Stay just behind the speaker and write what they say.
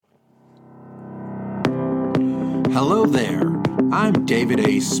Hello there, I'm David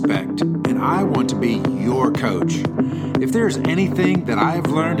A. Specht, and I want to be your coach. If there's anything that I have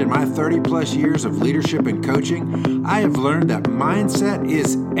learned in my 30 plus years of leadership and coaching, I have learned that mindset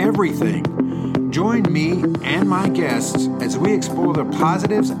is everything. Join me and my guests as we explore the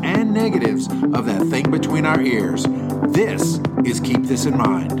positives and negatives of that thing between our ears. This is Keep This in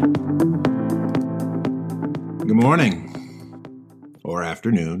Mind. Good morning, or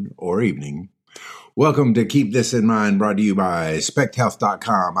afternoon, or evening. Welcome to Keep This in Mind, brought to you by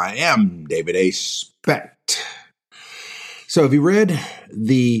SpechtHealth.com. I am David A. Specht. So have you read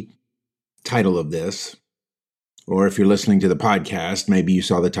the title of this? Or if you're listening to the podcast, maybe you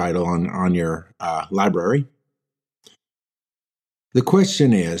saw the title on your library. The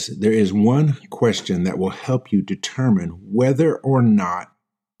question is, there is one question that will help you determine whether or not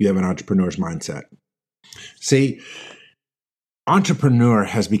you have an entrepreneur's mindset. See, entrepreneur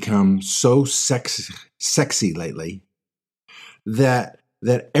has become so sexy lately that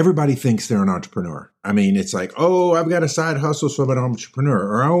everybody thinks they're an entrepreneur. I mean, it's like, oh, I've got a side hustle, so I'm an entrepreneur.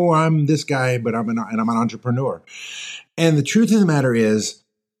 Or, oh, I'm this guy, but I'm an entrepreneur. And the truth of the matter is,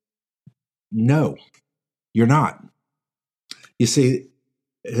 no, you're not. You see,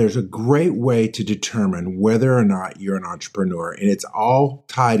 there's a great way to determine whether or not you're an entrepreneur, and it's all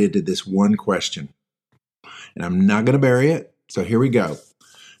tied into this one question. And I'm not going to bury it, so here we go.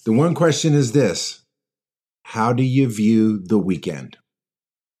 The one question is this: how do you view the weekend?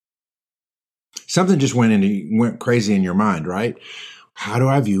 Something just went crazy in your mind, right? How do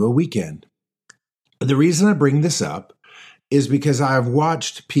I view a weekend? The reason I bring this up is because I've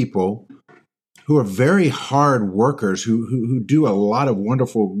watched people who are very hard workers, who do a lot of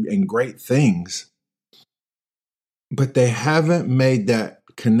wonderful and great things, but they haven't made that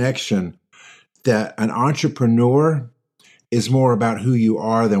connection that an entrepreneur is more about who you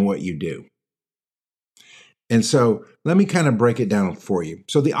are than what you do. And so let me kind of break it down for you.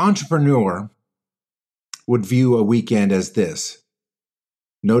 So the entrepreneur would view a weekend as this: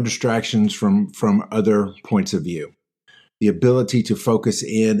 no distractions from other points of view, the ability to focus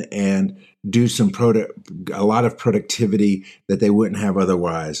in and do a lot of productivity that they wouldn't have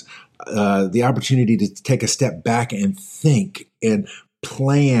otherwise, the opportunity to take a step back and think and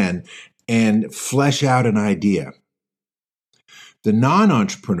plan and flesh out an idea. The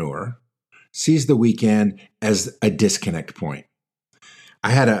non-entrepreneur sees the weekend as a disconnect point.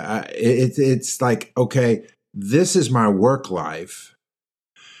 It's like, okay, this is my work life,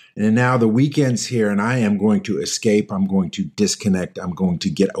 and now the weekend's here, and I am going to escape. I'm going to disconnect. I'm going to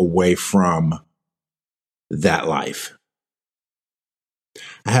get away from that life.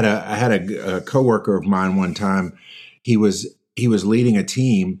 I had a coworker of mine one time. He was leading a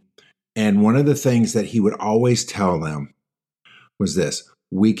team, and one of the things that he would always tell them was this: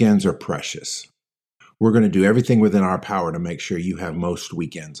 weekends are precious. We're going to do everything within our power to make sure you have most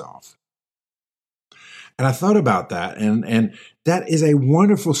weekends off. And I thought about that, and that is a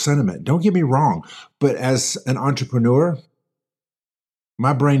wonderful sentiment. Don't get me wrong, but as an entrepreneur,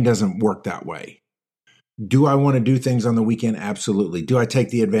 my brain doesn't work that way. Do I want to do things on the weekend? Absolutely. Do I take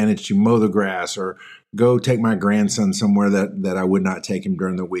the advantage to mow the grass or go take my grandson somewhere that I would not take him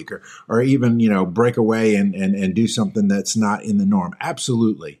during the week, or even, break away and do something that's not in the norm?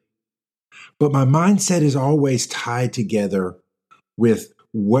 Absolutely. But my mindset is always tied together with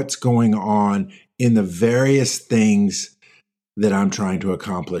what's going on in the various things that I'm trying to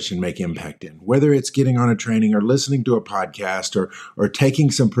accomplish and make impact in, whether it's getting on a training or listening to a podcast or taking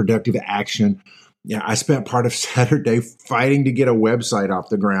some productive action. Yeah, I spent part of Saturday fighting to get a website off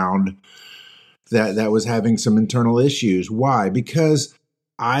the ground that was having some internal issues. Why? Because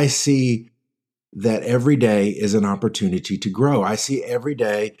I see that every day is an opportunity to grow. I see every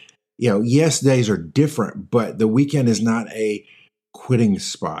day, yes, days are different, but the weekend is not a quitting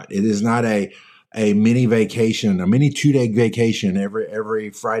spot. It is not a mini vacation, a mini 2-day vacation every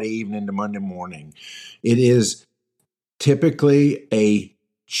Friday evening to Monday morning. It is typically a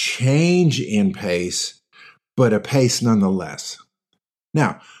change in pace, but a pace nonetheless.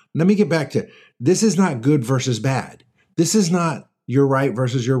 Now, let me get back to, this is not good versus bad. This is not you're right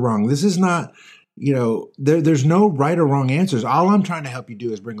versus you're wrong. This is not, there's no right or wrong answers. All I'm trying to help you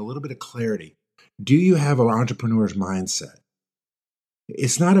do is bring a little bit of clarity. Do you have an entrepreneur's mindset?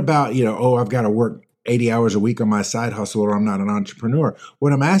 It's not about, I've got to work 80 hours a week on my side hustle or I'm not an entrepreneur.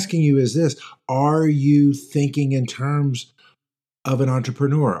 What I'm asking you is this: are you thinking in terms of an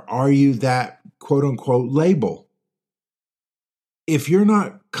entrepreneur? Are you that quote unquote label? If you're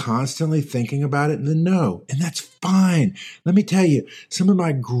not constantly thinking about it, then no, and that's fine. Let me tell you, some of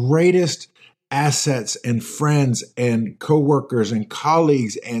my greatest assets and friends and coworkers and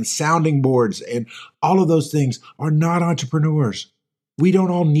colleagues and sounding boards and all of those things are not entrepreneurs. We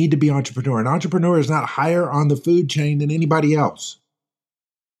don't all need to be entrepreneur. An entrepreneur is not higher on the food chain than anybody else.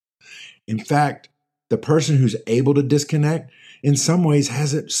 In fact, the person who's able to disconnect in some ways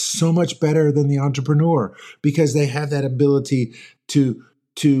has it so much better than the entrepreneur because they have that ability to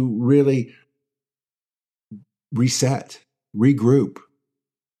really reset, regroup,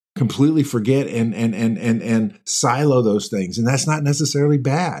 completely forget and silo those things. And that's not necessarily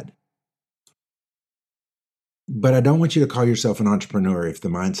bad. But I don't want you to call yourself an entrepreneur if the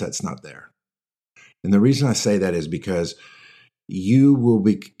mindset's not there. And the reason I say that is because it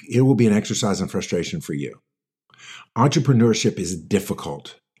will be an exercise in frustration for you. Entrepreneurship is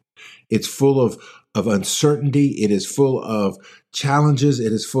difficult. It's full of uncertainty. It is full of challenges.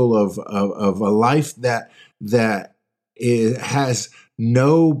 It is full of a life that it has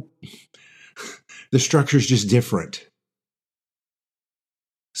no, the structure is just different.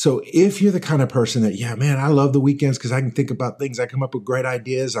 So if you're the kind of person that, yeah, man, I love the weekends because I can think about things. I come up with great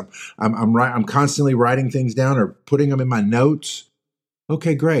ideas. I'm constantly writing things down or putting them in my notes.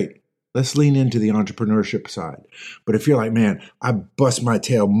 Okay, great. Let's lean into the entrepreneurship side. But if you're like, man, I bust my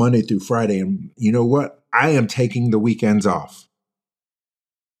tail Monday through Friday, and you know what? I am taking the weekends off.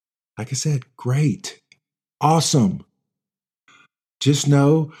 Like I said, great. Awesome. Just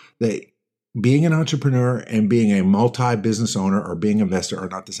know that being an entrepreneur and being a multi-business owner or being an investor are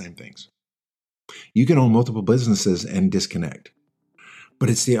not the same things. You can own multiple businesses and disconnect. But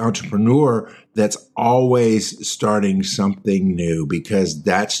it's the entrepreneur that's always starting something new because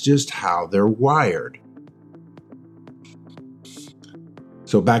that's just how they're wired.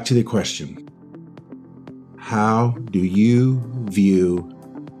 So back to the question. How do you view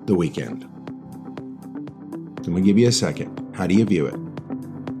the weekend? I'm going to give you a second. How do you view it?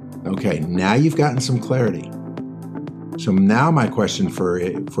 Okay, now you've gotten some clarity. So now my question for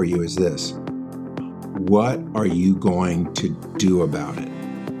you is this. What are you going to do about it?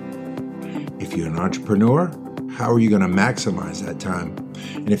 If you're an entrepreneur, how are you going to maximize that time?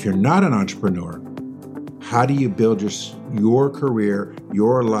 And if you're not an entrepreneur, how do you build your career,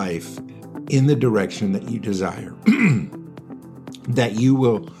 your life in the direction that you desire? That you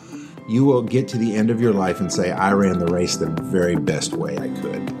will get to the end of your life and say, I ran the race the very best way I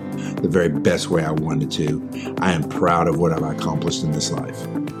could, the very best way I wanted to. I am proud of what I've accomplished in this life.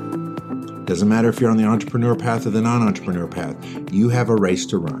 Doesn't matter if you're on the entrepreneur path or the non-entrepreneur path. You have a race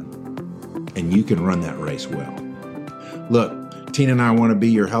to run, and you can run that race well. Look, Tina and I want to be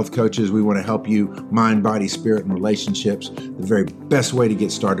your health coaches. We want to help you mind, body, spirit, and relationships. The very best way to get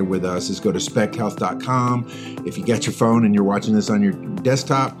started with us is go to specthealth.com. If you got your phone and you're watching this on your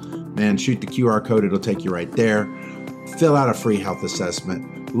desktop, man, shoot the QR code. It'll take you right there. Fill out a free health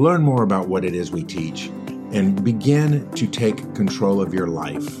assessment. Learn more about what it is we teach, and begin to take control of your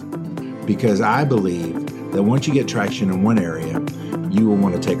life. Because I believe that once you get traction in one area, you will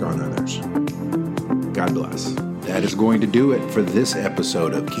want to take on others. God bless. That is going to do it for this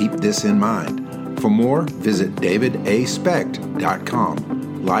episode of Keep This in Mind. For more, visit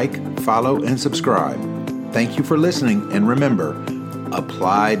davidaspecht.com. Like, follow, and subscribe. Thank you for listening, and remember,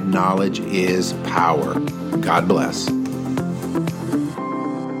 applied knowledge is power. God bless.